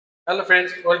Hello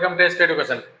friends, welcome to SK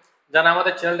education. যারা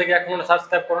আমাদের চ্যানেলটিকে এখনো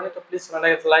সাবস্ক্রাইব করোনি তো প্লিজ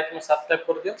চ্যানেলটাকে লাইক এবং সাবস্ক্রাইব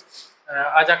করে দিও।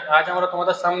 আজ আমরা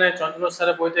তোমাদের সামনে চঞ্চল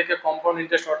স্যারের বই থেকে কম্পাউন্ড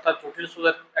ইন্টারেস্ট অর্থাৎ জটিল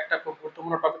সুদের একটা খুব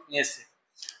গুরুত্বপূর্ণ টপিক নিয়ে এসেছি।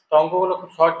 তো অঙ্কগুলো খুব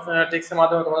সহজ ট্রিক্সের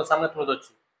মাধ্যমে তোমাদের সামনে তুলে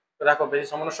ধরছি। তো দেখো, বেশি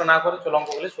সমস্যা না করে চলো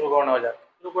অঙ্কগুলি শুরু করে নেওয়া যাক।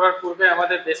 শুরু করার পূর্বে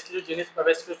আমাদের বেশ কিছু জিনিস বা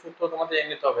বেশ কিছু সূত্র তোমাদের জেনে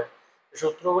নিতে হবে।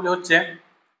 সূত্রগুলি হচ্ছে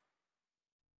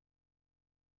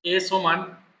a সমান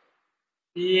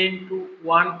p into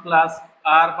 1 plus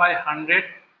r by 100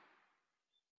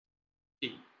 t।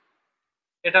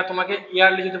 এটা তোমাকে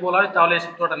ইয়ারলি যদি বলা হয় তাহলে এই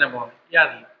সূত্রটা নেব হবে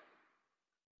ইয়ারলি।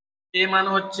 এ মানে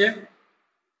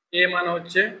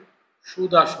হচ্ছে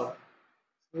সুদ আসল,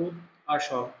 সুদ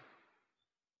আসল।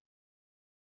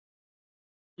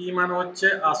 টি মানে হচ্ছে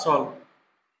আসল,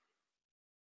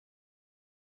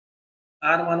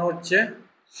 আর মানে হচ্ছে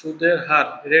সুদের হার,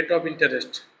 রেট অফ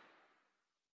ইন্টারেস্ট,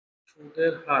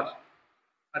 সুদের হার।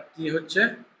 আর টি হচ্ছে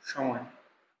সময়।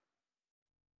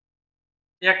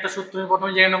 এই একটা সূত্র আমি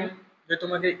প্রথমে জেনে নেব। যদি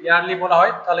তোমাকে ইয়ারলি বলা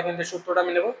হয় তাহলে কিন্তু সূত্রটা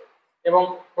আমি নেব, এবং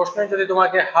প্রশ্নে যদি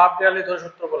তোমাকে হাফ ইয়ারলি ধরে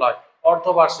সূত্র বলা হয়,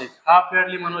 অর্ধবার্ষিক, হাফ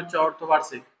ইয়ারলি মানে হচ্ছে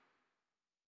অর্ধবার্ষিক,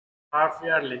 হাফ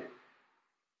ইয়ারলি,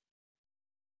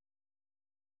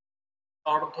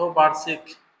 অর্ধবার্ষিক।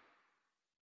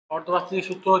 অর্ধবার্ষিক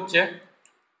সূত্র হচ্ছে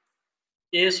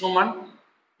a সমান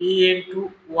p into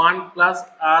 1 plus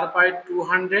r by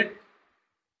 200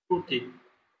 2t।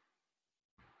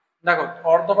 দেখো,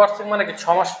 অর্ধবার্ষিক মানে কি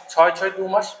 6 মাস, 6 2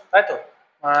 মাস, তাই তো।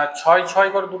 6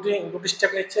 করে দুটি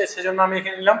স্টেপ নিচ্ছে, সেজন্য আমি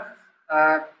এখানে নিলাম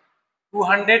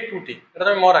 200 2t। এটা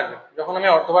তুমি মনে রাখবে, যখন আমি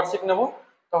অর্ধবার্ষিক নেব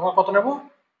তখন কত নেব,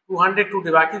 200 2t।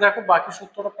 বাকি দেখো, বাকি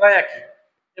সূত্রটা প্রায় একই।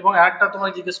 এবং আরেকটা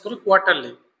তোমাকে জিজ্ঞেস করি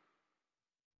কোয়ার্টারলি।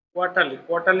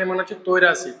 কোয়ার্টারলি মানে হচ্ছে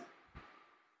ত্রৈমাসিক।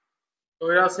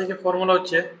 ত্রৈমাসিকের ফর্মুলা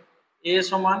হচ্ছে a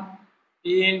সমান p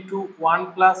into 1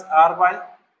 plus r by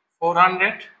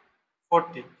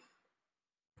 440।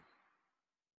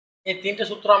 এই তিনটে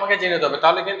সূত্র আমাকে জেনে নিতে হবে,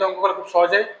 তাহলে কিন্তু অঙ্কগুলো খুব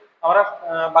সহজেই আমরা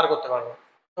বার করতে পারবো।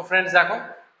 তো ফ্রেন্ডস দেখো,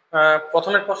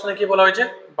 প্রথমের প্রশ্নে কি বলা হয়েছে,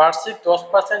 বার্ষিক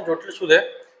 10% জটিল সুদে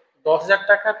 10,000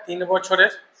 টাকা 3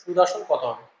 বছরের সুদ আসল কত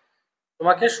হবে।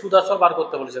 তোমাকে সুদ আসল বার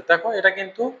করতে বলেছে। দেখো, এটা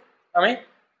কিন্তু আমি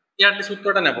ইয়ারলি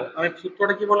সূত্রটা নেব। আমি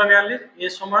সূত্রটা কি বললাম, ইয়ারলি এ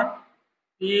সমান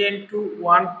p into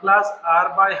 1 plus r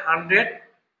by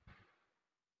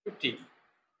 150।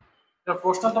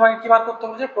 প্রশ্ন তোমাকে কি বার করতে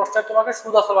বলেছে, প্রশ্নে তোমাকে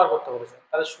সুদ আসল বার করতে বলেছে।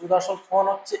 তাহলে সুদ আসল সমান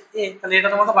হচ্ছে এ, তাহলে এটা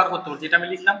তোমাকে বার করতে বলেছে, এটা আমি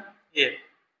লিখলাম এ।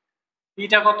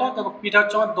 পিটা কত, দেখো পিটা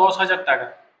হচ্ছে আমার 10,000 টাকা,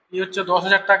 পি হচ্ছে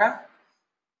 10,000 টাকা।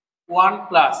 1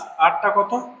 প্লাস আরটা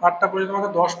কত, আরটা বলে তোমাকে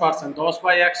 10%, 10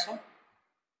 বাই 100।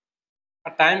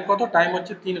 আর টাইম কত, টাইম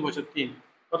হচ্ছে 3 বছর, 3।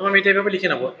 প্রথমে আমি এটা এভাবে লিখে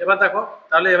নেবো। এবার দেখো,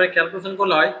 তাহলে এবার ক্যালকুলেশন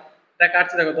করলে হয়, এটা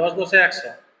কাটছে, দেখো 10 10 100,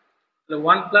 তাহলে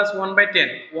 1 প্লাস 1 বাই 10,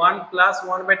 1 প্লাস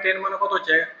 1 বাই 10 মানে কত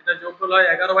হচ্ছে, এটা যোগ করলে হয়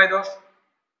 11 বাই 10।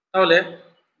 তাহলে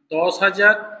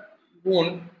 10,000 গুণ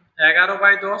 11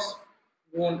 বাই 10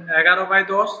 গুণ 11 বাই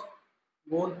 10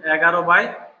 গুণ 11 বাই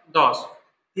 10।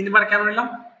 তিনবার কেন নিলাম,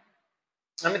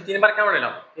 আমি তিনবার কেন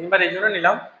নিলাম, তিনবার এই জন্য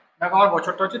নিলাম, দেখো আমার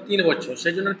বছরটা হচ্ছে 3 বছর,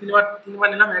 সেই জন্য তিনবার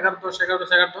নিলাম। 11 10 11 10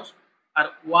 11 10। আর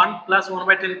 1 প্লাস 1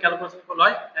 বাই 10 ক্যালকুলেশন করলে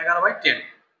হয় 11 বাই 10।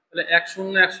 তাহলে 1 0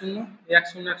 1 0, 1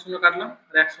 0 1 0 কাটলাম,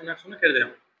 আর 1 0 1 0 কেটে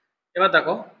দিলাম। এবার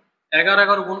দেখো, 11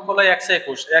 11 গুণ করলে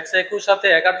 121, 121 সাথে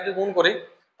 11 যদি গুণ করি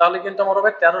তাহলে কিন্তু আমার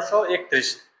হবে 1331।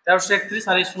 1331,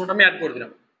 আর এই শূন্যটা আমি অ্যাড করে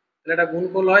দিলাম, তাহলে এটা গুণ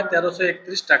করলে হয়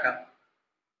 1331 টাকা।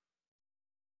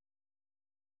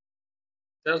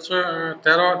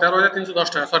 13,310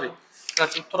 টাকা, সরি,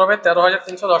 উত্তর হবে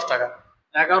 13,310 টাকা।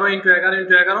 11 ইন্টু 11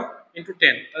 ইন্টু 11 ইন্টু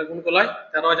 10, তাহলে গুণ করলে হয়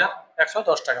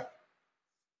 13,110 টাকা।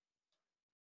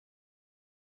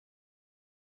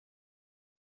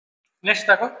 নেক্সট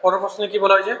দেখো, পরের প্রশ্নে কি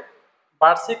বলা হয়েছে,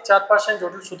 বার্ষিক 4%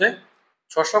 জটিল সুদে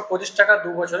 625 টাকা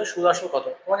 2 বছরে সুদ আসল কত।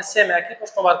 তোমাকে সেম একই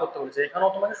প্রশ্ন বার করতে বলেছে, এখানেও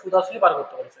তোমাকে সুদ আসলই বার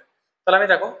করতে বলেছে। তাহলে আমি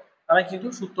দেখো, আমি কিন্তু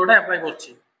সূত্রটা অ্যাপ্লাই করছি,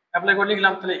 অ্যাপ্লাই করে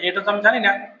লিখলাম। তাহলে এটা তো আমি জানি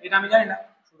না, এটা আমি জানি না,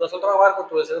 সুদ আসল তোমাকে বার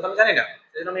করতে বলেছে, এটা তো আমি জানি না,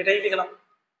 সেই জন্য আমি এটাই লিখলাম।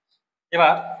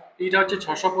 এবার এটা হচ্ছে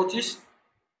 625,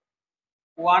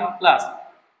 1 প্লাস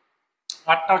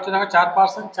আটটা হচ্ছে দেখো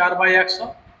 4%, 4 বাই 100।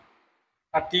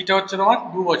 আর টিটা হচ্ছে তোমার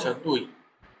 2 বছর, 2।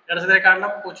 এটার সাথে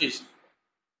কাটলাম 25।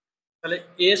 তাহলে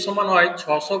এ সমান হয়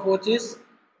 625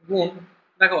 গুণ,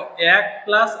 দেখো 1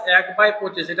 প্লাস 1 বাই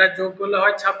 25, এটা যোগ করলে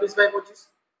হয় 26 বাই 25।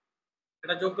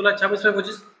 এটা যোগ করলে 26 বাই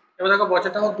 25। এবার দেখো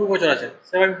বছরটা আমার 2 বছর আছে,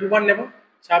 সেটা আমি দুবার নেব।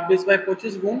 26 বাই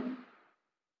 25 গুণ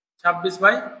 26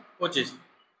 বাই 25।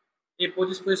 এই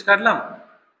 25 25 কাটলাম,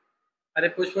 আর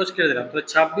এই 25 25 কেটে দিলাম। তাহলে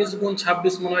 26 গুণ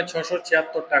 26 মনে হয়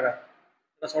 676 টাকা।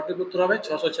 এটা সঠিক উত্তর হবে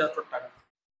 676 টাকা।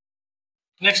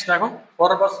 নেক্সট দেখো,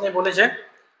 পরের প্রশ্নে বলেছে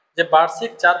যে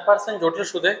বার্ষিক 4% জটিল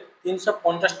সুদে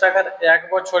 350 টাকার 1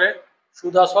 বছরে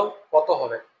সুদ আসল কত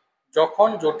হবে যখন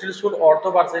জটিল সুদ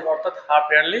অর্ধবার্ষিক অর্থাৎ হাফ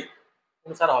ইয়ারলি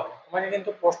অনুসারে হবে। তোমাকে কিন্তু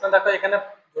প্রশ্ন দেখো এখানে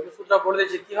জটিল সুদটা বলে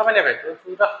দিয়েছে কিভাবে নেবে, জটিল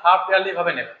সুদটা হাফ ইয়ারলি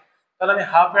ভাবে নেবে। তাহলে আমি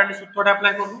হাফ ইয়ারলি সূত্রটা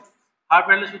অ্যাপ্লাই করবো। হাফ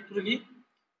ইয়ারলি সূত্র কি,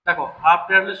 দেখো হাফ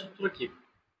ইয়ারলি সূত্র কি,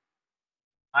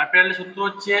 হাফ ইয়ারলি সূত্র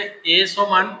হচ্ছে a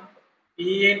সমান p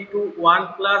into 1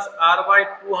 plus r by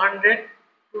 200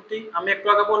 2t। আমি একটু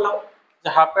আগে বললাম যে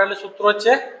হাফ ইয়ারলি সূত্র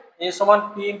হচ্ছে a সমান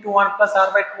p into 1 plus r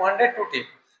by 200 2t।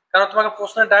 কারণ তোমাকে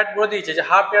প্রশ্নে ডাইরেক্ট বলে দিয়েছে যে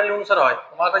হাফ ইয়ারলি অনুসারে হয়।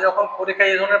 তোমাকে যখন পরীক্ষায়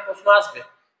এই ধরনের প্রশ্ন আসবে,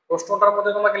 প্রশ্নটার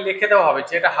মধ্যে তোমাকে লিখে দেওয়া হবে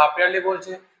যে এটা হাফ ইয়ারলি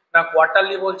বলছে না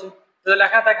কোয়ার্টারলি বলছে। যদি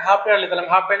লেখা থাকে হাফ ইয়ারলি তাহলে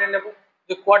আমি হাফ ইয়ারলি নেবো,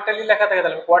 যদি কোয়ার্টারলি লেখা থাকে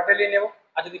তাহলে আমি কোয়ার্টারলি নেবো,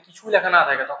 আর যদি কিছুই লেখা না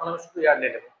থাকে তখন আমি শুধু ইয়ারলি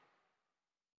নেবো।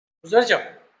 বুঝতে পেরেছো?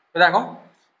 তো দেখো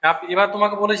এবার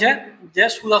তোমাকে বলেছে যে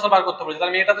সুদ আসল বার করতে বলেছে,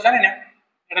 তাহলে আমি এটা তো জানি না,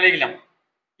 এটা লিখলাম।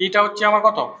 এটা হচ্ছে আমার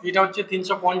কত, এটা হচ্ছে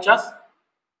 350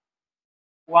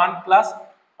 1 প্লাস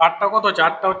আটটা কত হচ্ছে,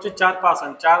 আটটা হচ্ছে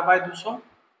 4% 4/200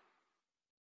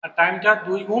 আর টাইমটা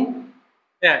 2 গুণ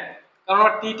 1, কারণ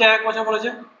আমার টিটা 1 বছর বলেছে,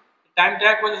 টাইমটা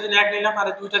 1 বছর জন্য 1 নিলাম আর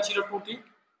দুইটা ছিল 2t।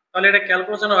 তাহলে এটা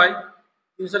ক্যালকুলেশন হয়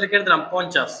 300 কেটে দিলাম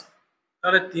 50,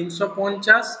 তাহলে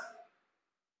 350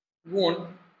 গুণ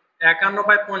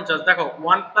 51/50। দেখো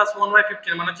 1 প্লাস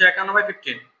 1/15 মানে হচ্ছে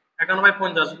 51/15,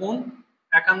 51/50 গুণ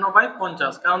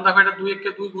 51/50। কারণ দেখো এটা 2 কে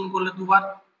 2 গুণ করলে দুবার,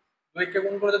 2 কে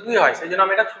গুণ করলে 2 হয়, সেই জন্য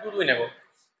আমি এটা শুধু 2 নেব।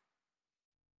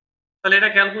 তাহলে এটা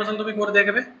ক্যালকুলেশন তুমি করে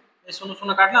দেখবে, এই 0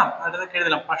 0 কাটলাম আর এটা কেটে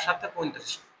দিলাম 5 7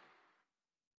 35।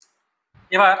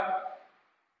 এবার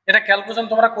এটা ক্যালকুলেশন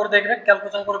তোমরা করে দেখবে,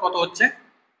 ক্যালকুলেশন করে কত হচ্ছে।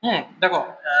 দেখো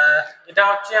এটা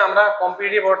হচ্ছে আমরা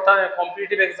কম্পিটিটিভ অর্থাৎ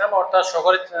কম্পিটিটিভ এক্সাম অর্থাৎ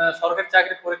সরকারি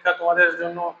চাকরির পরীক্ষা তোমাদের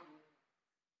জন্য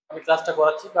আমি ক্লাসটা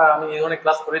করাচ্ছি বা আমি এই ধরনের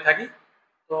ক্লাস করে থাকি।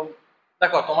 তো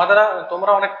দেখো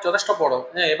তোমরা অনেক যথেষ্ট বড়,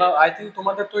 হ্যাঁ, এবার আই থিঙ্ক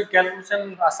তোমাদের তো ক্যালকুলেশন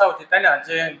আসা উচিত, তাই না,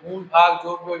 যে গুণ ভাগ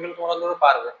যোগ এগুলো তোমরা ধরে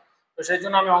পারবে। তো সেই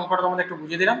জন্য আমি অঙ্কটা তোমাদের একটু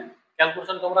বুঝিয়ে দিলাম,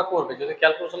 ক্যালকুলেশন তোমরা করবে, যদি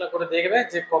ক্যালকুলেশন করে দেখবে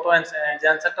যে কত যে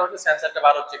অ্যান্সারটা হচ্ছে সে অ্যান্সারটা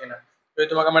বার হচ্ছে কিনা। যদি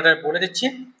তোমাকে আমি এটা বলে দিচ্ছি,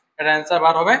 এটা অ্যান্সার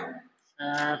বার হবে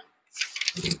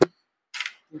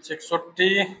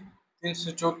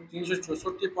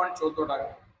 364.14 টাকা।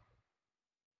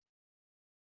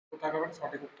 টাকা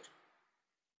সঠিক উত্তর।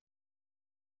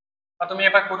 আর তুমি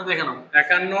এবার করে দেখে নাও,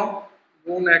 51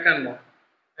 গুণ 51,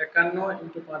 51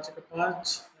 ইন্টু 5 একে 5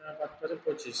 5 5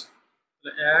 25,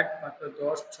 তাহলে 1 5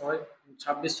 10 6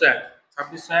 2601,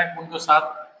 2601 গুণ 7।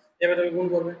 এবার তুমি গুণ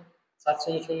করবে 7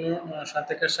 0 0 7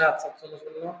 থেকে 7 7 0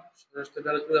 0 ষষ্ঠ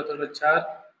বেলা 4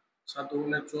 7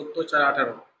 দুগুণে 14 4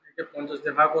 18, একে 50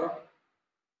 দিয়ে ভাগ করো,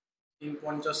 3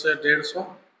 50 150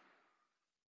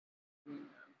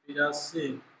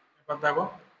 82। এবার দেখো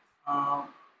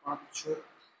 500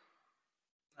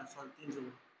 সরি 300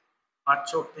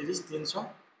 830 300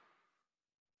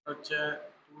 হচ্ছে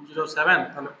 207,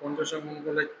 তাহলে 50 গুণ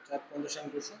করলে 4 50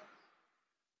 200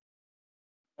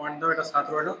 পয়েন্ট দাও, এটা 7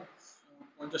 রইল,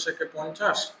 50 একে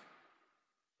 50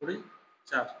 কুড়ি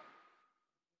 4।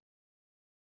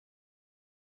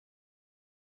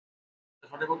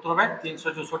 সঠিক উত্তর হবে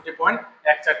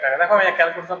 364.14 টাকা। দেখো আমি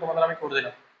ক্যালকুলেশন তোমাদের আমি করে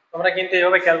দিলাম, তোমরা কিন্তু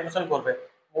এইভাবে ক্যালকুলেশন করবে,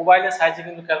 মোবাইলের সাইজে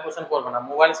কিন্তু ক্যালকুলেশন করবে না।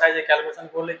 মোবাইল সাইজে ক্যালকুলেশন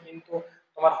করলে কিন্তু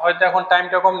তোমার হয়তো এখন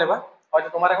টাইমটা কম নেবা, হয়তো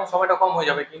তোমার এখন সময়টা কম হয়ে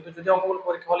যাবে, কিন্তু যদি অঙ্কগুলো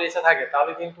পরীক্ষা হলে এসে থাকে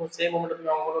তাহলে কিন্তু সেই মোমেন্টে তুমি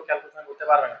অঙ্কগুলো ক্যালকুলেশন করতে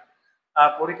পারবে না। আর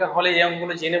পরীক্ষার হলে এই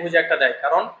অঙ্কগুলো জেনে বুঝে একটা দেয়,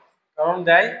 কারণ কারণ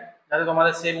দেয় যাতে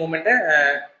তোমাদের সেই মোমেন্টে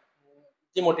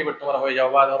ডিমোটিভেট তোমরা হয়ে যাও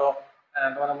বা ধরো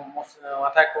তোমার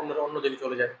মাথা একটা অন্যদিকে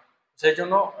চলে যায়। সেই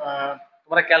জন্য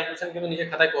তোমরা ক্যালকুলেশন কিন্তু নিজের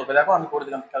খাতায় করবে। দেখো আমি করে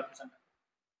দিলাম ক্যালকুলেশন।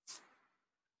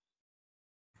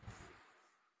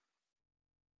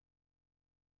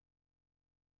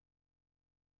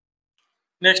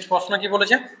 নেক্সট প্রশ্ন কি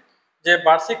বলেছে, যে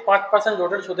বার্ষিক 5%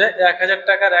 জটিল সুদে 1000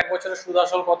 টাকার 1 বছরের সুদ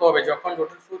আসল কত হবে যখন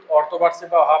জটিল সুদ অর্ধবার্ষিক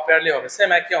বা হাফ ইয়ারলি হবে। সেম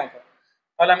একই অঙ্ক।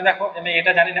 তাহলে আমি দেখো আমি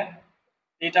এটা জানি না,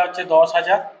 এটা হচ্ছে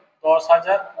 10,000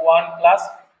 10,000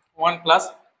 1 প্লাস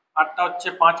আটটা হচ্ছে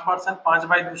 5%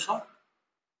 5/200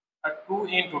 আর 2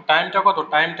 ইন্টু টাইমটা কত,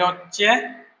 টাইমটা হচ্ছে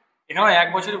এখানে 1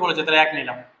 বছরই বলেছে তাহলে 1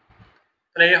 নিলাম,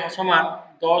 তাহলে এই সমান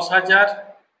 10,000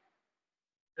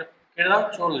 কেটে দাও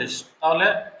 40, তাহলে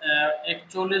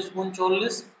 41 গুণ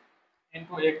 40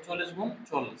 ইন্টু 41 গুণ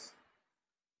 40।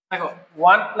 দেখো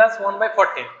 1 প্লাস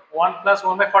 1/14, 1 প্লাস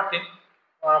 1/14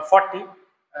 40,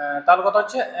 তাহলে কত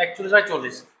হচ্ছে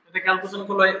 41/40। এটা ক্যালকুলেশন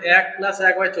করলে 1 প্লাস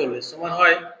 1/40 সমান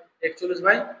হয়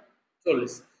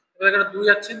 41/40। এবার এখানে 2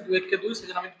 আছে, 2 কে 2,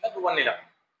 সেজন্য আমি দুটো দুবার নিলাম।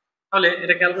 তাহলে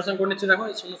এটা ক্যালকুলেশন করে নিচ্ছি, দেখো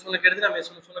এই 0 0 কেটে দিলাম, এই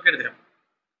 0 0 কেটে দিলাম।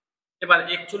 এবার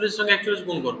 41 সঙ্গে 41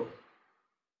 গুণ করবো,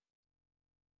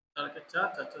 4 কে 4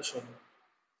 4 4 16,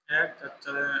 1 4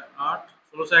 4 8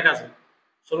 1681,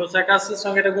 1681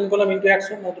 সঙ্গে এটা গুণ করলাম ইন্টু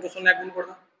 100, 9 সঙ্গে 1 গুণ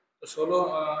করলাম, তো 16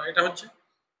 এটা হচ্ছে।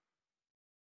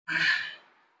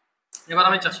 এবার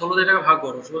আমি 16 দিয়ে এটাকে ভাগ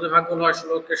করবো, 16 দিয়ে ভাগ করলে হয়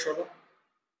 16 কে 16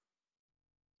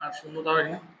 আর শূন্য দাও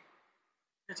এখানে,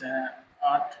 ঠিক আছে।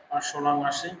 8 আর 16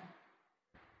 80,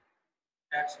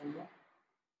 1 শূন্য।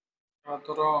 এবার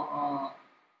ধরো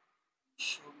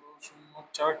 16 শূন্য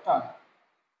 4টা,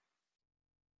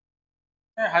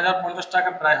 1050 টাকা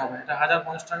প্রায় হবে, এটা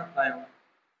 1050 টাকা প্রায় হবে,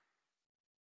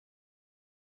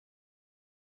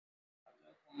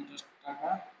 1050 টাকা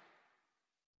প্রায়।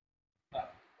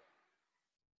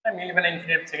 মিলবে না,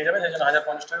 ইনফিনিট থেকে যাবে, সেই জন্য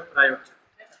 1050 টাকা প্রায় হচ্ছে,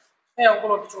 ঠিক আছে। এই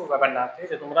অঙ্কগুলো কিছু ব্যাপার না, ঠিক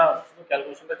আছে, তোমরা শুধু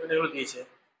ক্যালকুলেশনটা জন্য এগুলো দিয়েছে।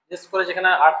 বিশেষ করে যেখানে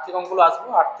আর্থিক অঙ্কগুলো আসবে,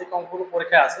 আর্থিক অঙ্কগুলো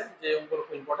পরীক্ষায় আসে, যে অঙ্কগুলো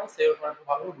খুব ইম্পর্টেন্ট সেই অঙ্কটা একটু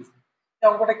ভালো করে বুঝবে। এই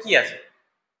অঙ্কটা কি আছে,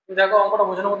 তুমি দেখো অঙ্কটা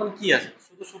বোঝানোর মতন কি আছে,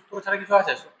 শুধু সূত্র ছাড়া কিছু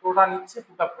আছে? সূত্রটা নিচ্ছে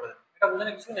পুট আপ করে দেবে, এটা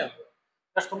বোঝানো কিছু নেই অঙ্ক।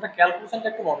 জাস্ট তোমরা ক্যালকুলেশনটা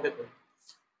একটু মন দিয়ে করবে।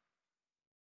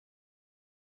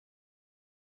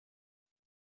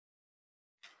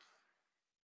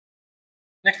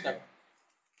 নেক্সট দেখো,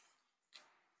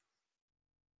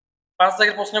 5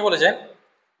 দাগের প্রশ্নে বলেছে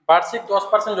বার্ষিক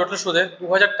 10% জটিল সুদে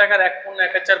 2000 টাকার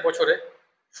 1.14 বছরে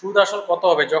সুদ আসল কত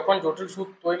হবে যখন জটিল সুদ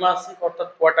ত্রৈমাসিক অর্থাৎ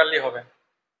কোয়ার্টারলি হবে?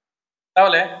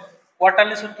 তাহলে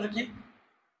কোয়ার্টারলি সূত্র কি?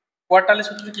 কোয়ার্টারলি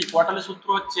সূত্র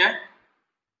হচ্ছে,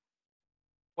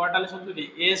 কোয়ার্টারলি সূত্র কি?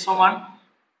 a সমান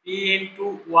p into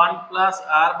 1 plus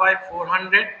r by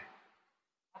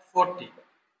 440।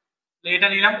 এটা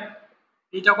নিলাম,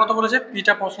 পিটা কত বলেছে?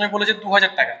 পিটা প্রশ্নে বলেছে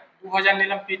 2000 টাকা, 2000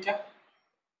 নিলাম পিটা।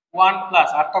 1 প্লাস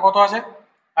আরটা কত আছে?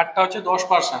 আরটা হচ্ছে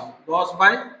 10%, 10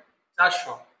 বাই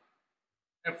 400,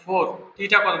 4।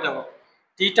 টিটা কত দেবো?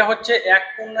 টিটা হচ্ছে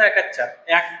 1.14,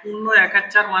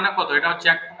 1.14 মানে কত? এটা হচ্ছে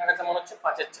 1.14 মানে হচ্ছে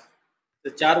 5/4,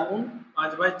 4 গুণ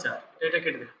 5/4, এটা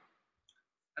কেটে দেবে,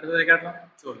 আর কাটলাম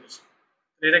 40।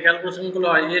 এটা ক্যালকুলেশন গুলো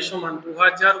হয়, এ সমান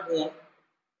 2000 গুণ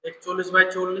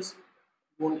 41/40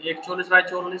 গুণ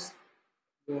 41/40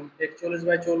 গুণ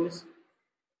 41/40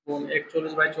 গুণ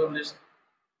 41/40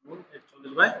 গুণ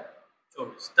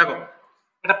 41/40। দেখো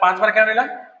এটা 5 বার কেন নিলাম?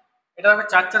 এটা হবে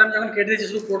 4 আমি যখন কেটে দিয়েছি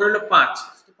শুধু পড়ে হলো 5,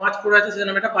 শুধু 5 পড়ে আছে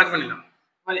সেজন্য আমি এটা 5 বার নিলাম।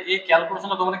 মানে এই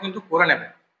ক্যালকুলেশনটা তোমরা কিন্তু করে নেবে,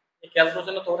 এই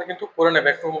ক্যালকুলেশনটা তোমরা কিন্তু করে নেবে,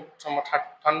 একটু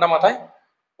ঠান্ডা মাথায়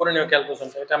করে নিও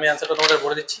ক্যালকুলেশনটা। এটা আমি অ্যান্সারটা তোমাদের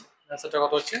বলে দিচ্ছি, অ্যান্সারটা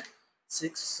কত হচ্ছে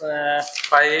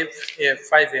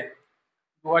 5A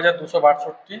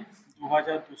 2262,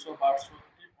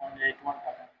 2262.81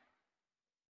 টাকা।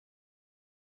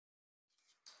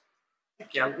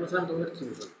 ক্যালকুলেশন তোমাদের কি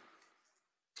বুঝো।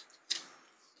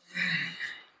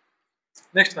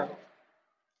 নেক্সট দেখো,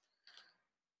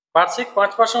 বার্ষিক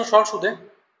 5% সরল সুদে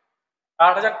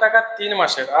 8,000 টাকা 3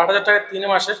 মাসের, 8,000 টাকা 3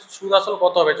 মাসের সুদ আসল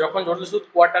কত হবে যখন জটিল সুদ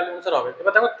কোয়ার্টারলি অনুসারে হবে?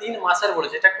 এবার দেখো 3 মাসের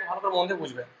বলেছে, এটা একটু ভালো করে মন দিয়ে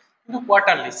বুঝবে, কিন্তু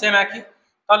কোয়ার্টারলি সেম একই।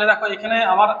 তাহলে দেখো এখানে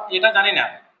আমার এটা জানি না,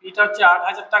 এটা হচ্ছে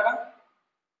 8,000 টাকা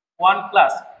 1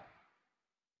 প্লাস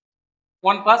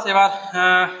 1 প্লাস, এবার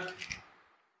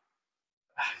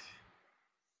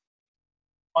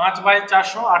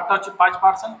 5/400, আটটা হচ্ছে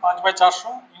 5%, 5/400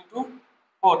 ইন্টু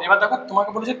 4। এবার দেখো তোমাকে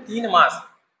বলেছে 3 মাস,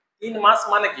 3 মাস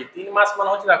মানে কি? 3 মাস মানে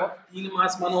হচ্ছে, দেখো 3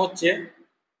 মাস মানে হচ্ছে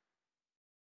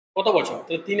কত বছর?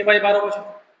 তো 3/12 বছর।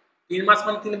 3 মাস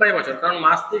মানে 3/বছর, কারণ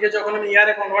মাস থেকে যখন আমি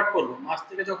ইয়ারে কনভার্ট করবো, মাস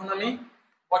থেকে যখন আমি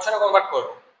বছরে কনভার্ট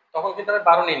করবো, তখন কিন্তু আমি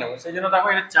 12 নিয়ে নেবো, সেই জন্য দেখো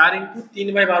এটা 4 ইন্টু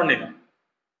 3/12 নিলাম।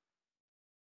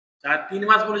 4 3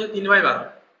 মাস বলেছে 3/12,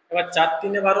 এবার 4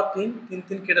 3 12, 3 3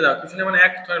 3 কেটে দাও, পিছনে মানে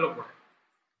 1 থাকলো পরে,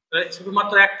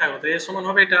 শুধুমাত্র 1 থাকলো, তো এর সমান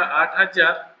হবে এটা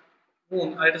 8,000 গুণ,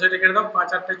 আর এটা সাইডে কেটে দাও, 5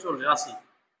 8 40 80,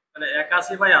 তাহলে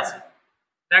 81/80।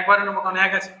 একবারে নেবো কারণ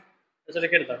 1 আছে, এটা সাইডে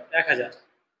কেটে দাও 1000,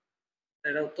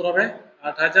 এটা উত্তর হবে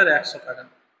 8,100 টাকা।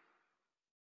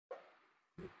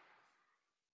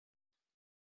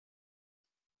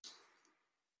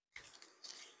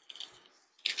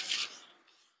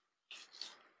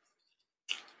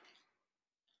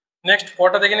 নেক্সট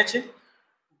পরটা দেখে নিচ্ছি,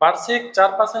 বার্ষিক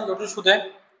 4% জটিল সুদে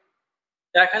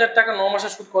 1,000 টাকা 9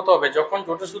 মাসের সুদ কত হবে যখন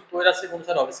জটিল সুদ ত্রৈমাসিক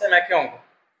অনুসারে হবে? সেম একই অঙ্ক,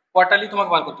 কোয়ার্টারলি তোমাকে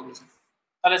বার করতে বলেছে।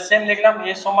 তাহলে সেম লিখলাম,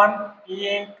 এ সমান P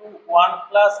into 1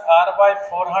 plus R by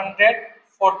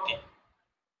 440।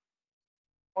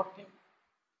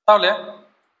 তাহলে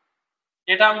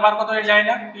এটা আমি বার করতে জানি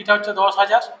না, পিটা হচ্ছে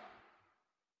 10,000,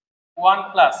 1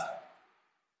 প্লাস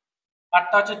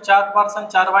আরটা হচ্ছে 4%,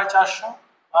 4/400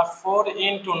 আর 4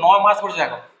 ইন্টু 9 মাস বলেছে।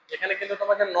 দেখো এখানে কিন্তু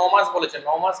তোমাকে 9 মাস বলেছে,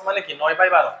 9 মাস মানে কি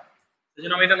 9/12, সেই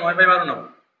জন্য আমি এটা 9/12 নেবো।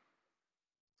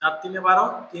 4 3 12,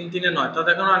 3 3 9, তো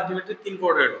দেখো আলটিমেটলি 3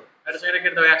 করে এলো, এটা সেটা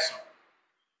কেটে দাও 100।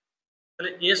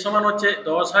 তাহলে এ সমান হচ্ছে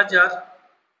 10,000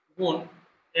 গুণ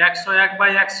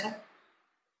 101/100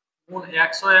 গুণ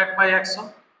 101/100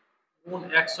 গুণ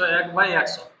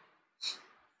 101/100।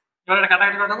 এবার এটা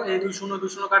কাটাকাটি করে দেবো, এই 2 শূন্য 2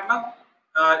 শূন্য কাটলাম,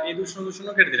 আর এই 2 শূন্য 2 শূন্য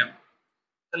কেটে দিলাম।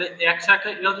 তাহলে 101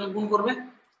 এটা তুমি গুণ করবে,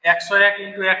 101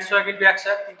 ইন্টু 101 ইন্টু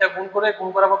 101 তিনটা গুণ করার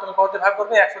পর তুমি কততে ভাগ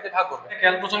করবে, 100 তে ভাগ করবে।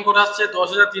 ক্যালকুলেশন করে আসছে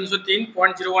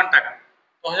 10,303.01 টাকা,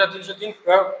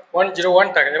 10,303.01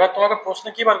 টাকা। এবার তোমাকে প্রশ্নে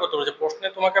কি বার করতে বলেছে? প্রশ্নে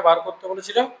তোমাকে বার করতে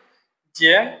বলেছিল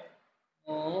যে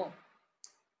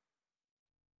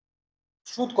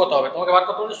সুদ কত হবে, তোমাকে বার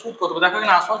করতে বলেছে সুদ কত হবে। দেখো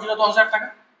এখানে আসল ছিল 10,000 টাকা,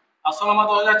 আসল আমার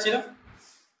 10,000 ছিল,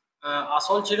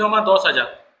 আসল ছিল আমার 10,000,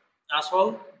 আসল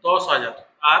 10,000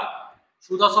 আর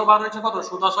সুদ আসল বার হয়েছে কত,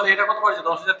 সুদ আসল এটা কত পড়েছে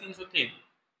 10,303,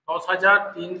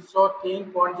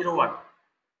 10,303.01,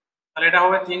 তাহলে এটা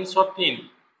হবে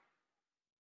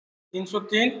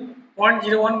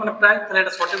 303.01 মানে প্রায়, তাহলে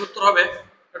এটা সঠিক উত্তর হবে,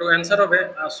 এটা অ্যান্সার হবে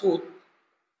সুদ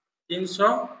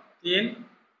 303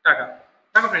 টাকা।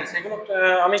 দেখো ফ্রেন্ডস এগুলো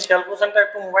আমি ক্যালকুলেশনটা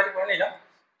একটু মোবাইলে করে নিলাম,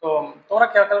 তো তোমরা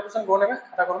ক্যালকুলেশন করে নেবে,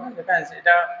 খাতা করবে, যেটা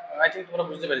এটা আই থিঙ্ক তোমরা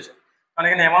বুঝতে পেরেছো। মানে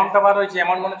এখানে অ্যামাউন্টটা বার হয়েছে,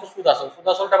 অ্যামাউন্ট মানে হচ্ছে সুদ আসল, সুদ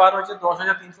আসলটা বার হয়েছে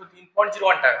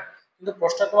 10,303.01 টাকা, কিন্তু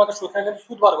প্রশ্নটা তোমাকে সুদ থেকে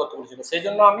সুদ বার করতে বলেছিল, সেই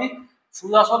জন্য আমি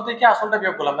সুদ আসল থেকে আসলটা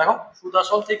বিয়োগ করলাম। দেখো সুদ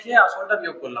আসল থেকে আসলটা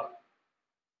বিয়োগ করলাম,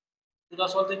 সুদ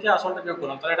আসল থেকে আসলটা বিয়োগ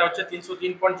করলাম, তাহলে এটা হচ্ছে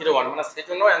 303.01, মানে সেই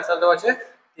জন্য অ্যান্সার দেওয়া আছে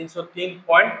 303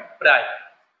 পয়েন্ট প্রায়।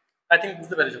 আই থিঙ্ক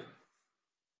বুঝতে পেরেছো।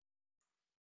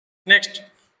 নেক্সট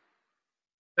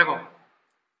দেখো,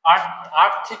 আট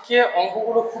আট থেকে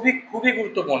অঙ্কগুলো খুবই খুবই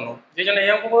গুরুত্বপূর্ণ, যে জন্য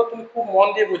এই অঙ্কগুলো তুমি খুব মন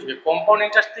দিয়ে বুঝবে। কম্পাউন্ড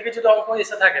ইন্টারেস্ট থেকে যদি অঙ্ক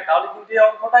এসে থাকে তাহলে কিন্তু এই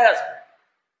অঙ্কটাই আসবে,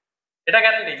 এটা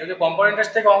গ্যারান্টি। যদি কম্পাউন্ড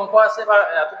ইন্টারেস্ট থেকে অঙ্ক আসে বা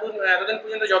এতদিন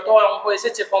পর্যন্ত যত অঙ্ক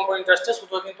এসেছে কম্পাউন্ড ইন্টারেস্টে,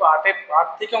 শুধু কিন্তু আট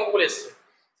থেকে অঙ্কগুলো এসেছে,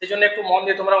 সেই জন্য একটু মন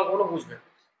দিয়ে তোমরা অঙ্কগুলো বুঝবে।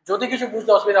 যদি কিছু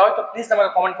বুঝতে অসুবিধা হয় তো প্লিজ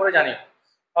আমাকে কমেন্ট করে জানিও,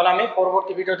 তাহলে আমি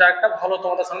পরবর্তী ভিডিওতে একটা ভালো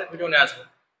তোমাদের সামনে ভিডিও নিয়ে আসবো।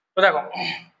 তো দেখো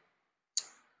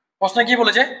প্রশ্নে কি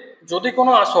বলেছে, যদি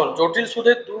কোনো আসল জটিল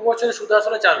সুদের 2 বছরের সুদ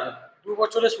আসলে 4 গুণ, 2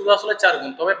 বছরের সুদ আসলে 4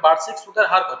 গুণ, তবে বার্ষিক সুদের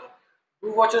হার কত? 2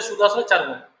 বছরের সুদ আসলে 4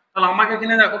 গুণ, তাহলে আমাকে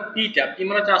এখানে দেখো পিটা, পি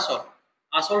মানে হচ্ছে আসল,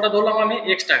 আসলটা ধরলাম আমি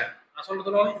x টাকা, আসলটা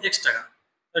ধরলাম আমি x টাকা,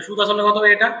 তাহলে সুদ আসলে কত হবে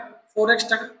এটা 4x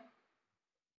টাকা।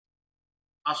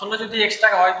 আসলে যদি x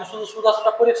টাকা হয় তো শুধু সুদ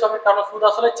আসলটা 4x হবে, কারণ সুদ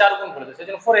আসলে 4 গুণ বলেছে,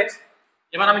 সেজন্য 4x।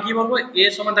 এবার আমি কি বলবো, a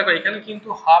সমান, দেখো এখানে কিন্তু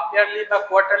হাফ ইয়ারলি বা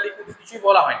কোয়ার্টারলি কিন্তু কিছুই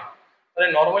বলা হয়নি, তাহলে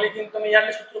নরমালি কিন্তু আমি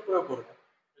ইয়ারলি সূত্র প্রয়োগ করবো।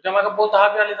 যদি আমাকে বলতো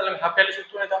হাফ ইয়ারলি তাহলে আমি হাফ ইয়ারলি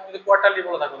সূত্র নিতাম, যদি কোয়ার্টারলি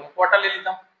বলে থাকতো কোয়ার্টারলি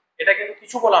নিতাম, এটা কিন্তু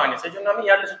কিছু বলা হয়নি, সেই জন্য আমি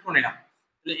ইয়ারলি সূত্র নিলাম।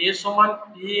 তাহলে a সমান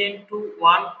p into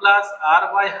 1 plus r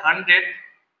by 100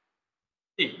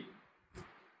 t।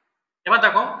 এবার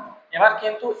দেখো, এবার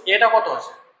কিন্তু এটা কত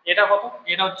আছে, এটা কত,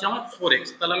 এটা হচ্ছে আমার 4x,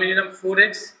 তাহলে আমি নিলাম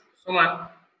 4x সমান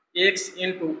x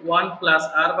into 1 plus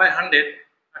r by 100,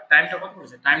 আর টাইমটা কত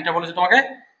বলেছে, টাইমটা বলেছে তোমাকে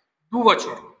 2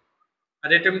 বছর, আর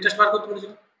রেট অফ ইন্টারেস্ট বার করতে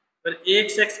বলেছিল। এবার x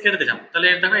কেটে দিলাম, তাহলে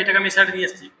দেখো এটাকে আমি সাইডে নিয়ে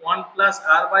এসেছি, 1 প্লাস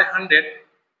r বাই 100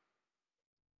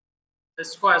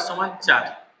 স্কোয়ার সমান 4।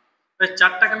 এবার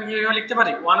 4টাকে আমি কিভাবে লিখতে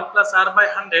পারি, 1 প্লাস r বাই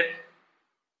 100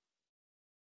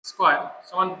 স্কোয়ার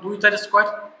সমান 2 তার স্কোয়ার,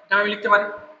 এটা আমি লিখতে পারি।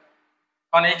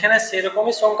 কারণ এখানে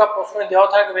সেরকমই সংখ্যা প্রশ্নে দেওয়া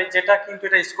থাকবে, যেটা কিন্তু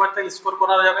এটা স্কোয়ার থেকে স্কোয়ার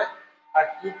করা যাবে, আর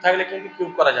কিউব থাকলে কিন্তু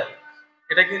কিউব করা যাবে,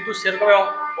 এটা কিন্তু সেরকম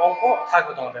অঙ্ক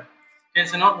থাকবে, তোমাদের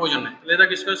টেনশন হওয়ার প্রয়োজন নেই। তাহলে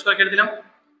এটাকে স্কোয়ার স্কোয়ার কেটে দিলাম,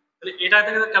 তাহলে এটা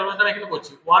থেকে ক্যালকুলেশন এখানে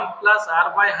করছি, 1 প্লাস r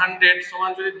বাই 100 সমান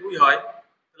যদি 2 হয়,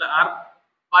 তাহলে r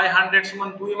বাই 100 সমান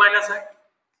 2 মাইনাস 1,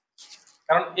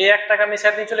 কারণ এই 1 টাকা আমি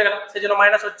সাইড নিয়ে চলে গেলাম, সেই জন্য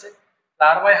মাইনাস হচ্ছে।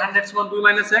 r বাই 100 সমান 2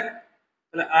 মাইনাস 1,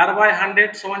 তাহলে r বাই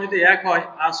 100 সমান যদি 1 হয়,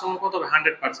 r সমান কত হবে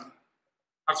 100%,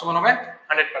 আর সমান হবে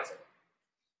 100%।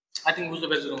 আই থিঙ্ক বুঝতে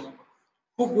পেরেছো তোমরা,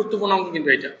 খুব গুরুত্বপূর্ণ অঙ্ক কিন্তু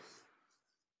এটা।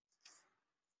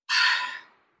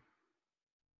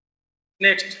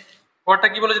 নেক্সট পরটা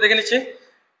কি বলেছে দেখে নিচ্ছি,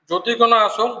 যদি কোনো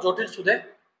আসল জটিল সুদে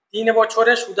 3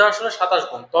 বছরে সুদ আসলে 27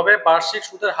 গুণ, তবে বার্ষিক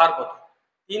সুদের হার কত?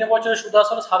 3 বছরে সুদ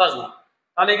আসলে 27 গুণ,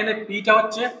 তাহলে এখানে পিটা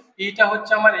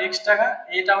হচ্ছে আমার x টাকা,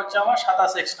 এটা হচ্ছে আমার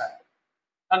 27x টাকা।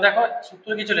 তাহলে দেখো সূত্র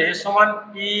কি ছিল, a সমান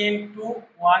p into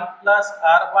 1 plus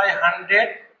r by 100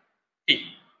 t।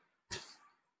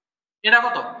 এটা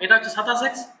কত, এটা হচ্ছে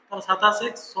 27x, তাহলে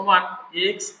 27x সমান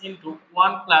x into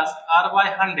 1 plus r by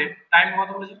 100, time কত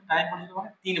বলেছে, টাইম বলেছে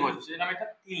তোমাকে 3 বছর, সেজন্য আমি এটা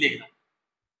 3 লিখলাম,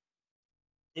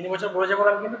 3 বছর বলেছে বলে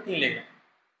আমি কিন্তু 3 লিখলাম।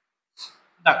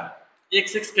 দেখো x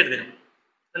কেটে দিলাম,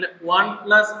 তাহলে 1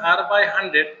 plus r by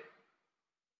 100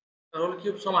 whole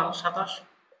cube সমান 27।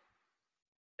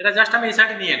 এটা জাস্ট আমি এই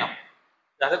সাইডে নিয়ে এলাম,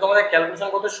 যাতে তোমাদের ক্যালকুলেশন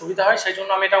করতে সুবিধা হয়, সেই জন্য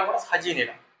আমি এটা অঙ্কটা সাজিয়ে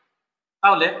নিলাম।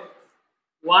 তাহলে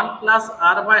 1 প্লাস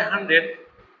r বাই 100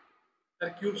 তার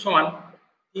কিউব সমান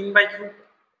 3 বাই কিউব,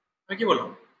 আমি কি বলবো,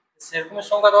 সেরকমের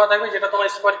সংখ্যা দেওয়া থাকবে যেটা তোমার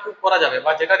স্কোয়ার কিউব করা যাবে,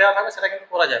 বা যেটা দেওয়া থাকবে সেটা কিন্তু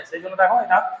করা যায়, সেই জন্য দেখো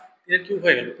এটা 3 এর কিউব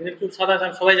হয়ে গেল। 3 এর কিউব 27,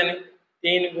 আমি সবাই জানি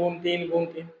 3 গুণ 3 গুণ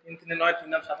 3, 3 3 9, 3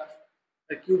 9 27,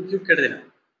 কিউব কিউব কেটে দিলাম।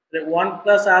 তাহলে 1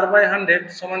 প্লাস r বাই 100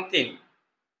 সমান 3,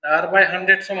 r বাই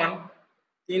 100 সমান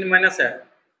 3 মাইনাস 1,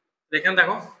 এখানে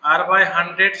দেখো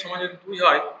r/100 সমান যদি 2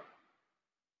 হয়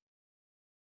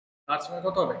তার সমান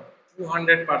কত হবে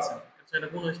 200%, এটা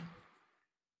গুণ হয়েছে,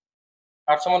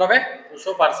 তার সমান হবে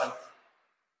 200%।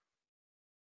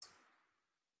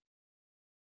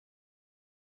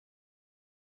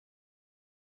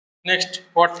 নেক্সট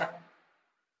পর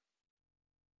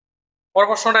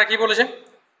প্রশ্নটা কি বলেছে,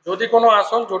 যদি কোনো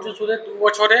আসল জটিল সুদে 2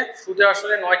 বছরে সুদে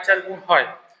আসলে 9/4 গুণ হয়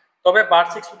তবে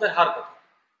বার্ষিক সুদের হার কত?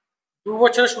 2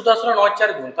 বছরে সুদ আসলে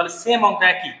 9/4 গুণ, তাহলে সেম অঙ্ক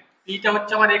একই, পিটা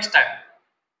হচ্ছে আমার x টাকা,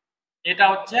 এটা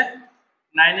হচ্ছে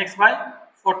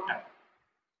 9x/4 টাকা,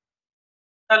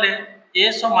 তাহলে a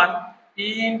সমান p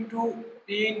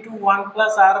ইন্টু 1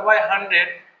 প্লাস r/100,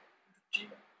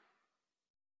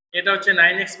 এটা হচ্ছে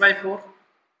 9x/4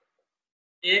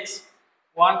 x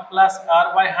 1 প্লাস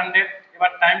r/100।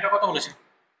 এবার টাইমটা কত বলেছে,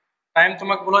 টাইম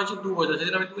তোমাকে বলা হয়েছে 2 বছর,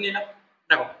 সেজন্য আমি 2 নিলাম।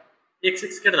 দেখো x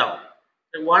x কেটে দাও,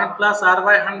 1 প্লাস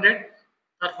r/100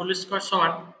 তার হোল স্কয়ার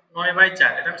সমান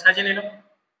 9/4, এটা আমি সাজিয়ে নিলাম।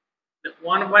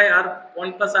 1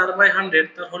 প্লাস r/100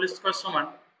 তার হোল স্কয়ার সমান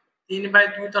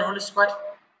 3/2 তার হোল স্কয়ার,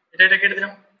 এটা কেটে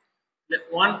দিলাম।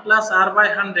 1 প্লাস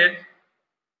r/100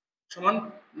 সমান,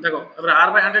 দেখো এবার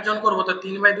r/100 যখন করবো তো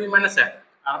 3/2 মাইনাস 1,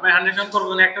 r/100 যখন করবো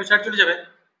তখন একটা সাইড চলে যাবে,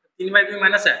 3/2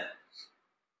 মাইনাস 1,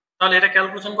 তাহলে এটা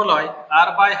ক্যালকুলেশন করলে হয়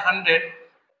r/100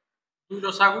 2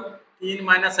 লসাগু 3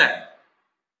 মাইনাস 1,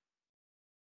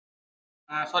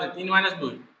 সরি 3 মাইনাস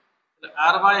 2,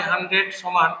 r/100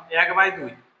 সমান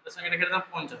 1/2, এর সঙ্গে এটা কেটে দিলাম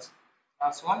 50,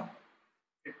 তার সমান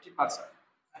 50%।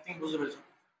 আই থিঙ্ক বুঝতে পেরেছো।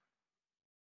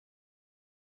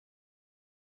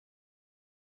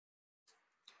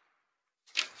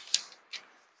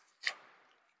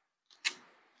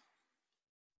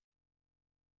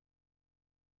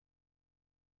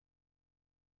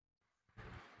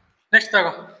 নেক্সট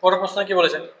দেখো পরের প্রশ্ন কি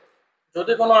বলেছে,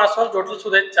 যদি কোনো আসল জটিল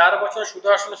সুদে 4 বছরের সুদ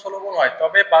আসলে 16 গুণ হয়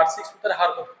তবে বার্ষিক সুদের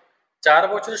হার কত? 4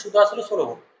 বছরের সুদ আসলে 16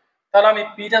 গুণ, তাহলে আমি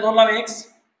পিটা ধরলাম x,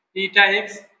 পিটা x,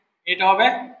 এটা হবে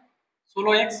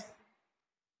 16x,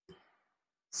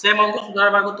 সেম অঙ্ক সুদের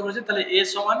হার বার করতে বলেছে, তাহলে a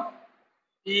সমান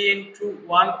p ইন্টু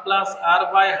 1 প্লাস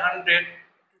r/100,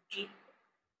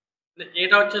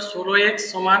 এটা হচ্ছে 16x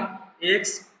সমান x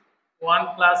 1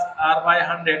 প্লাস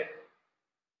r/100,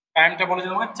 টাইমটা বলেছে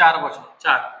তোমাকে 4 বছর,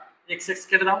 4 x x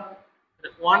কেটে দাও,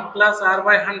 1 প্লাস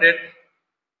r/100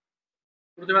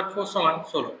 টু দি পাওয়ার 4 সমান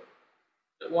 16,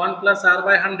 1 প্লাস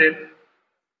r/100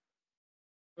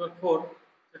 4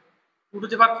 টু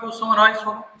দি পাওয়ার 4 সমান হয়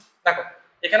 16। দেখো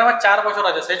এখানে আমার 4 বছর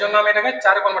আছে, সেই জন্য আমি এটাকে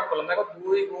 4 কনভার্ট করলাম। দেখো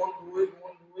 2 গুণ 2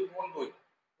 গুণ 2 গুণ 2,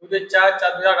 2 দিয়ে 4,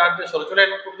 4 2 8 2 16 চলে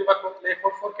এলো, টু দি পাওয়ার 4, এই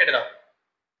 4 4 কেটে দাও,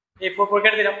 এই 4 4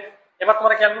 কেটে দিলাম। এবার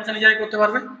তোমরা ক্যালকুলেশন নিজেরাই করতে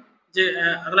পারবে যে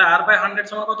তাহলে r/100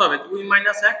 সমান কত হবে 2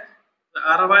 মাইনাস 1,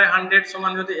 r/100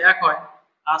 সমান যদি 1 হয়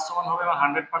r সমান হবে আমার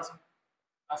 100%,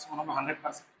 r সমান হবে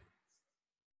 100%।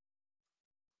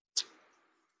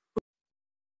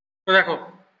 তো দেখো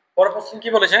পরের প্রশ্ন কি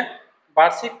বলেছে,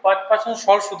 বার্ষিক 5%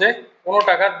 সরল সুদে কোনো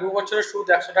টাকা 2 বছরের সুদ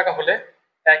 100 টাকা হলে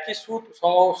একই সুদ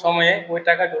সময়ে ওই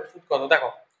টাকা জোর সুদ কত? দেখো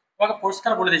তোমাকে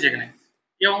পরিষ্কার বলে দিয়েছে এখানে,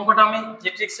 এই অঙ্কটা আমি যে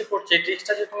ট্রিক্সে করছি এই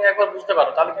ট্রিক্সটা যদি তুমি একবার বুঝতে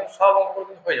পারো তাহলে কিন্তু সব অঙ্কগুলো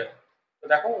কিন্তু হয়ে যাবে। তো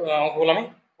দেখো অঙ্কগুলো আমি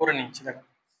করে নিচ্ছি। দেখো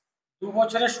 2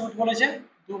 বছরের সুদ বলেছে,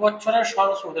 2 বছরের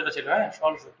সরল সুদ এটা ছিল, হ্যাঁ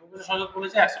সরল সুদ, 2 বছরের সরল সুদ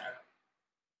বলেছে 100 টাকা,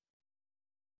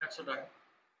 100 টাকা,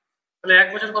 তাহলে 1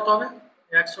 বছর কত হবে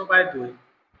 100/2,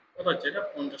 কত হচ্ছে এটা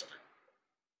 50 টাকা।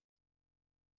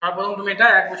 তারপর তুমি এটা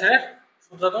 1 বছরের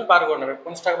সুদটা তুমি বার করে নেবে,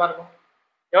 50 টাকা বার করো।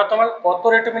 এবার তোমার কত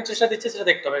রেট অফ ইন্টারেস্টটা দিচ্ছে সেটা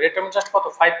দেখতে হবে, রেট অফ ইন্টারেস্ট কত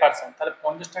 5%, তাহলে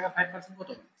 50 টাকা 5% কত,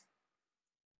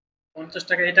 50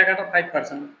 টাকা, এই টাকাটা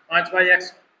 5%, 5/100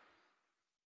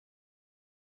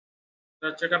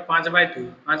 হচ্ছে এটা 5/2,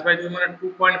 5/2 মানে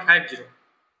 2.50,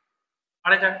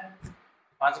 আড়াই টাকা,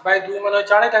 5/2 মানে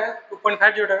হচ্ছে আড়াই টাকা,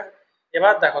 2.50 টাকা।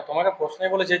 এবার দেখো তোমাকে প্রশ্নে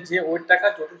বলেছে যে ওই টাকা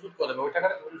জটিল সুদ কত হবে, ওই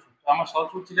টাকাটা জটিল সুদ, তো আমার সরল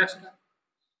সুদ ছিল 100 টাকা,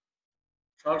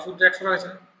 সরল সুদ 100 টাকা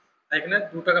ছিল, এখানে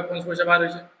 2 টাকা 50 পয়সা বার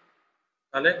হয়েছে,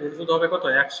 তাহলে জটিল সুদ হবে কত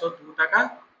 102 টাকা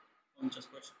 50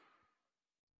 পয়সা।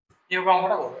 এইভাবে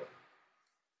অঙ্কটা করবে,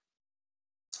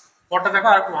 পরটা দেখো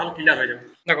আর একটু ভালো ক্লিয়ার হয়ে যাবে।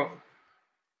 দেখো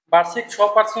বার্ষিক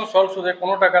 6% সরল সুদে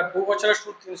কোনো টাকা 2 বছরের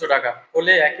সুদ 300 টাকা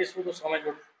হলে একই সুদ ও সময়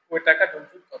ওই টাকা জটিল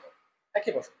সুদ কত?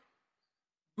 একই প্রশ্ন,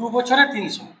 2 বছরে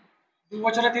 300, 2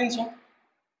 বছরে 300,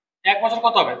 1 বছর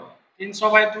কত হবে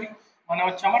 300/2 মানে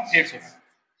হচ্ছে আমার 150 টাকা।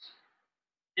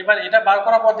 এবার এটা বার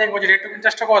করার পর দেখবো যে রেট অফ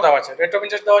ইন্টারেস্টটা কত দেওয়া আছে, রেট অফ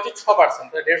ইন্টারেস্ট দেওয়া আছে 6%,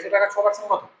 তাহলে 150 টাকা 6%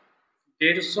 কত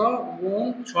 150 গুণ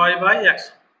 6/100,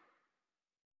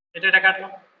 এটা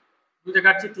কাটলাম, 2 দিয়ে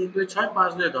কাটছি 3 2 6,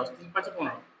 5 2 10, 3 5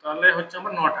 15, তাহলে হচ্ছে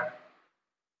আমার 9 টাকা,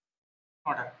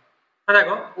 9 টাকা।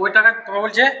 দেখো ওই টাকা তোমার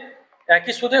বলছে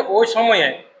একই সুদে ওই সময়ে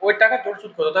ওই টাকা জোট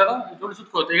সুদ কত, তাই তো জোট সুদ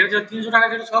কত, এখানে যে 300 টাকা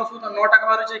যেটা সরল সুদ আর 9 টাকা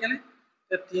বার হচ্ছে এখানে,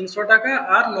 300 টাকা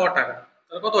আর 9 টাকা,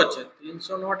 তাহলে কত হচ্ছে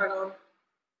 309 টাকা হবে।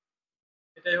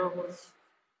 এটাই হবে পড়বে।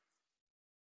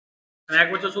 এক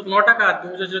বছর সুদ 9 টাকা আর 2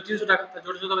 বছর ছিল 300 টাকা, তাহলে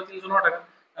জোট সুদ হবে 309 টাকা।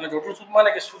 তাহলে জোট সুদ মানে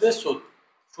কি সুদের সুদ,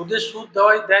 সুদের সুদ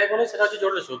দেয় বলে সেটা হচ্ছে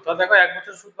জোট সুদ। তাহলে দেখো এক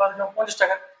বছর সুদ বার হচ্ছে 50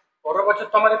 টাকা, পরের বছর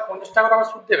তো আমাদের 50 টাকার আবার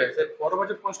সুদ দেবে, পরের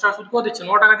বছর 50 টাকা সুদ করে দিচ্ছে,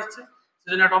 9 টাকা দিচ্ছে,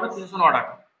 সেজন্য এটা হবে 309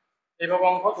 টাকা। এইভাবে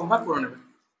অঙ্ক তোমরা করে নেবে।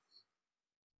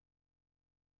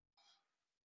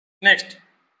 নেক্সট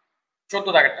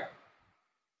 14 টাকাটা,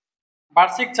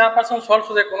 বার্ষিক 4% সরল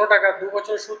সুদে কোনো টাকা 2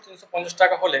 বছরের সুদ 350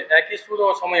 টাকা হলে একই সুদ ও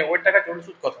সময়ে ওই টাকা জোট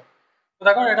সুদ কত। তো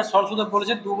দেখো এটা সরল সুদে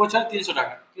বলেছে 2 বছর 300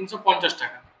 টাকা 350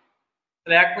 টাকা,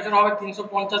 তাহলে এক বছর হবে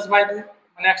 350/2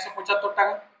 মানে 175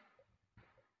 টাকা।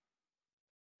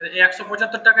 এই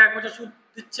 175 টাকা এক বছর সুদ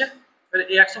দিচ্ছে, তাহলে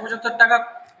এই 175 টাকা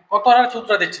কত হারে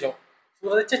সুদটা দিচ্ছিল,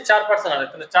 সুদটা দিচ্ছে 4% হারে,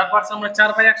 তাহলে 4% মানে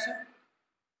 4/100,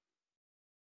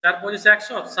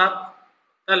 4×5=100 7,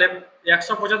 তাহলে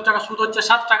 175 টাকা সুদ হচ্ছে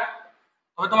 7 টাকা।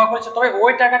 তবে তোমার বলছে তবে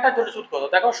ওই টাকাটা জোট সুদ কত,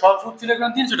 দেখো সব সুদ ছিল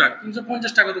এখানে 300 টাকা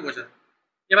 350 টাকা 2 বছর,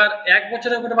 এবার এক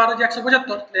বছরের উপরে বার হচ্ছে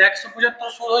 175, তাহলে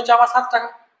 175 সুদ হয়েছে আবার 7 টাকা,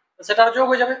 সেটা যোগ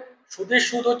হয়ে যাবে, সুদের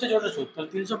সুদ হচ্ছে জোটের সুদ, তাহলে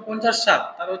 350 7,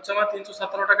 তাহলে হচ্ছে আমার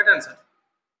 357 টাকা অ্যান্সার।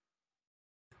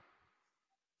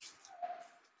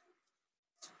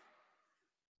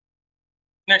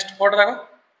 নেক্সট পরে দেখো,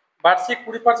 বার্ষিক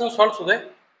 20% সরল সুদে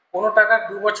কোনো টাকার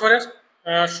 2 বছরের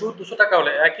সুদ 200 টাকা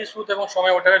হলে একই সুদ এবং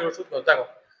সময় ওই টাকায় জোট সুদ কত। দেখো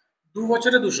 2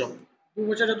 বছরে 200, 2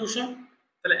 বছরে 200,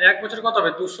 তাহলে এক বছর কত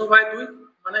হবে 200/2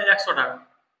 মানে 100 টাকা,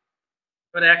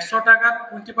 এবার 100 টাকা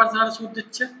 20% হারে সুদ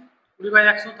দিচ্ছে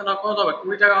 20/100, তাহলে কত হবে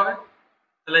 20 টাকা হবে,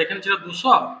 তাহলে এখানে ছিল 200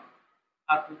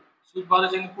 আর সুদ পাওয়া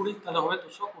যাচ্ছে 20, তাহলে হবে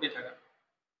 220 টাকা।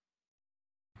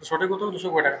 সঠিক উত্তর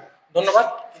 220 টাকা। ধন্যবাদ।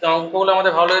 যদি অঙ্কগুলো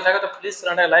আমাদের ভালো লেগে থাকে তো প্লিজ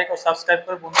চ্যানেলটাকে লাইক ও সাবস্ক্রাইব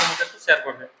করে বন্ধুদের মধ্যে একটু শেয়ার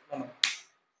করবে। ধন্যবাদ।